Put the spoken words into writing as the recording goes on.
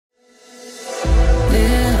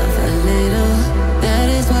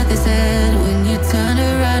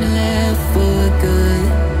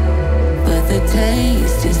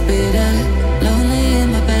taste is bitter. Lonely in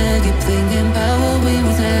my bed, keep thinking about what we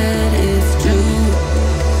was at. It's true,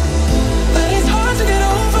 but it's hard to get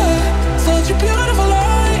over such a beautiful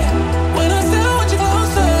lie. When I still want you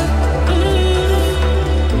closer,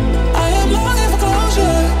 I am longing for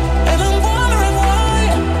closure, and I'm wondering why.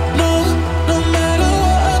 No matter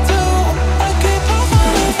what I do, I keep on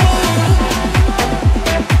falling for you.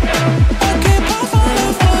 I keep on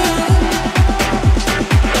falling for you.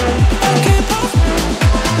 I keep on.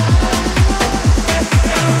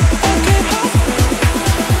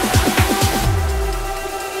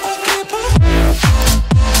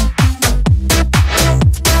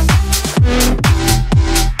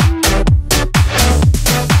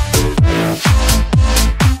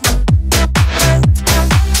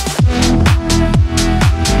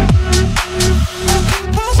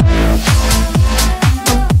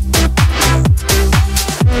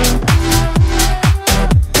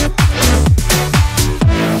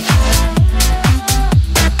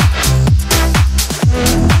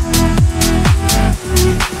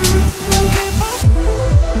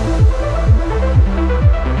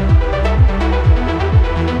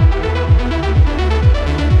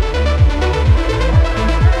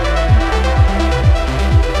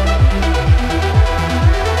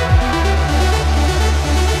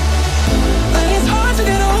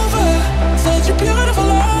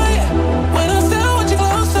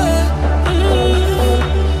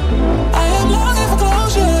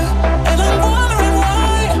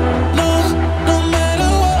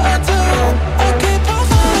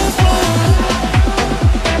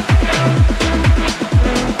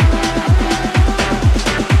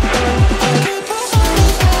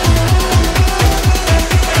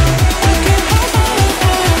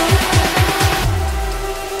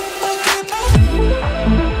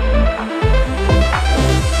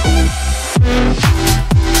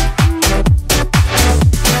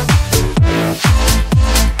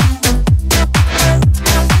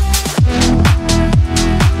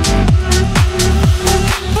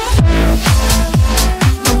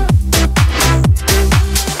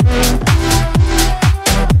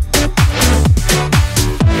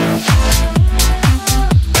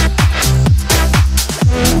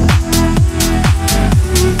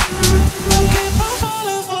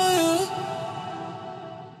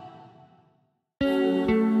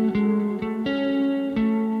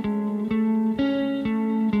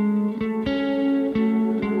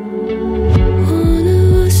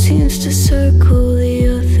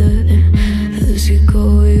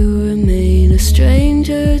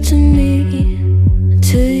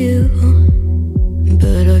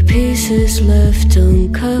 Left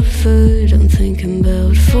uncovered, I'm thinking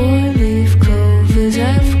about four-leaf clovers.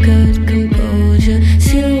 I've got composure,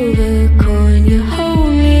 silver coin. You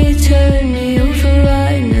hold me, turn me over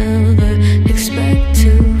right now, but expect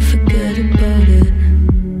to forget about it.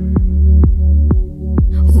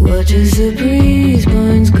 Watch as the breeze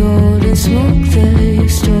burns golden smoke that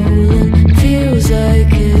you've stolen. Feels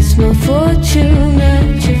like it's my fortune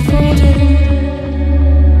that you're folding.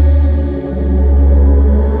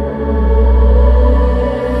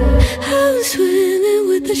 Swimming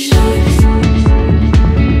with the sharks.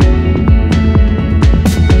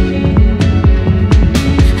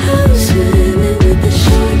 I'm swimming with the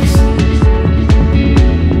sharks.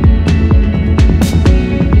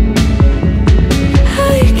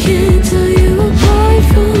 I can't tell you apart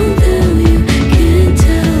from them. You can't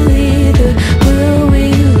tell either. Will we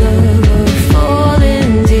love or fall in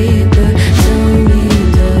deeper? Tell me,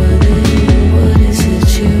 darling, what is it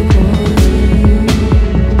you want?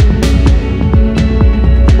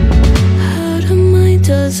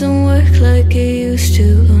 Doesn't work like it used to.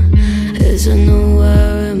 As I know I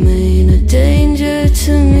remain a danger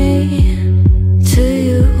to me, to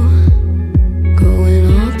you. Growing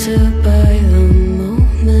altered by the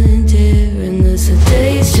moment, dear. And there's a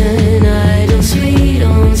hesitation, idle, sweet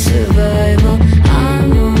on survival.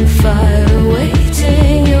 I'm on fire,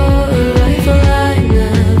 waiting your arrival. I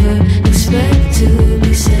never expect to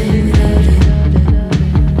be sane without it.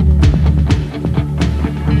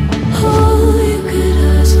 All you could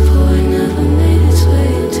ask for never made its way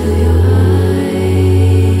into your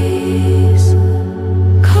eyes.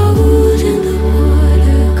 Cold in the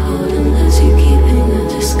water, cold unless you're keeping a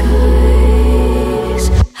disguise.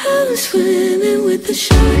 I'm swimming with the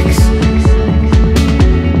sharks.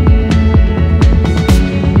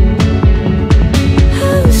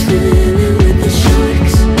 I'm swimming with the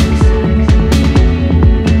sharks.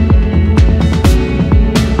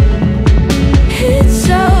 It's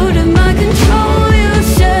out of my control. You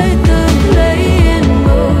set the play in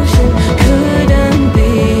motion. Couldn't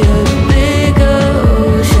be a bigger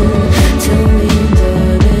ocean. Tell me,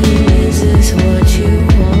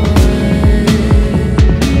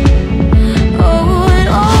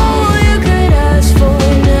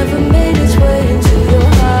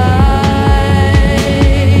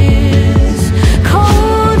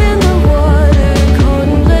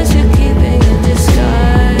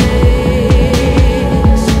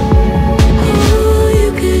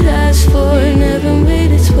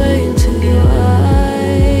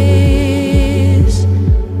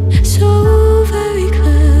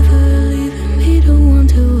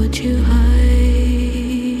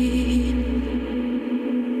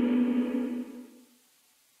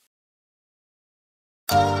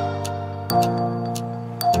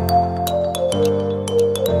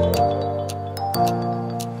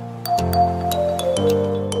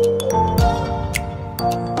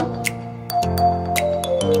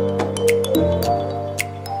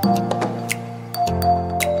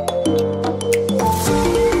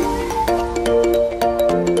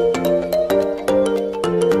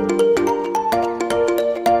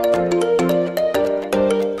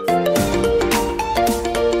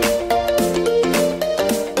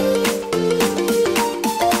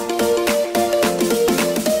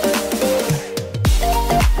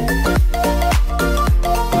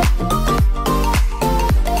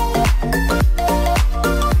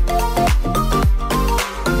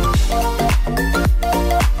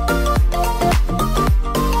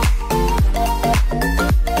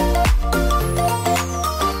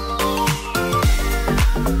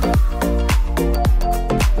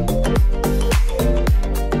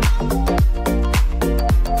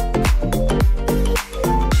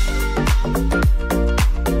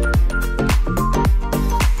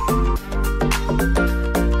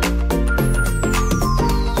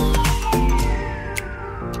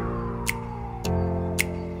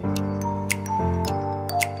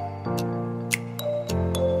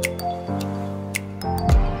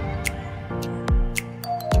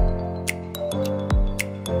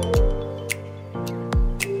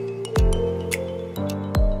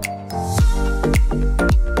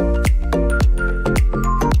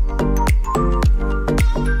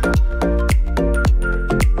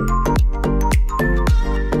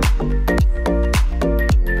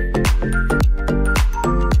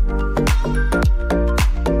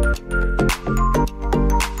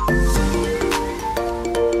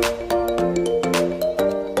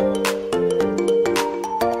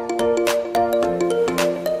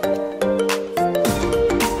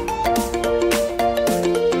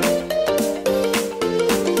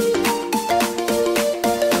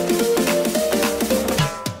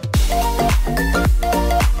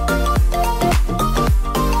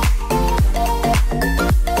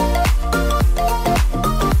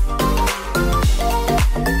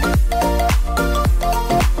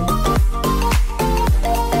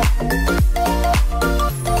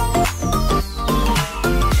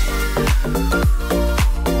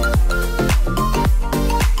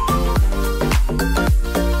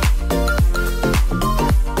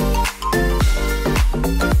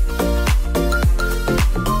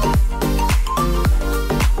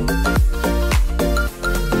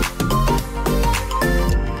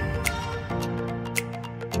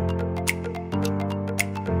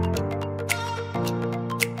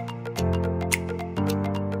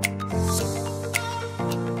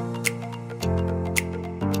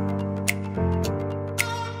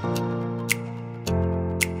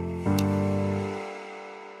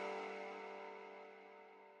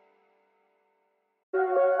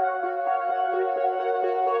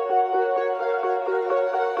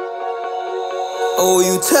 Oh,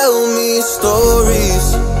 you tell me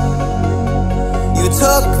stories, you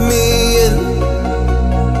tuck me in,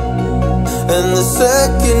 and the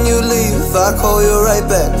second you leave, I call you right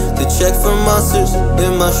back to check for monsters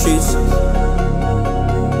in my streets.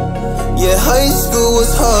 Yeah, high school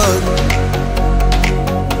was hard.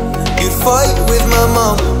 You'd fight with my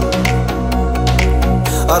mom,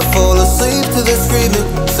 I'd fall asleep to the screaming,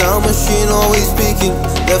 sound machine always speaking,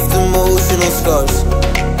 left emotional scars.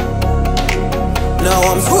 Now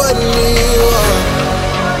I'm 21,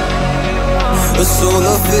 a soul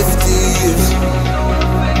of 50 years.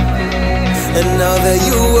 And now that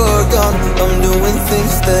you are gone, I'm doing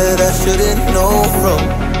things that I shouldn't know from.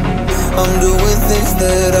 I'm doing things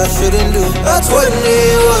that I shouldn't do. At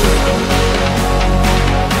 21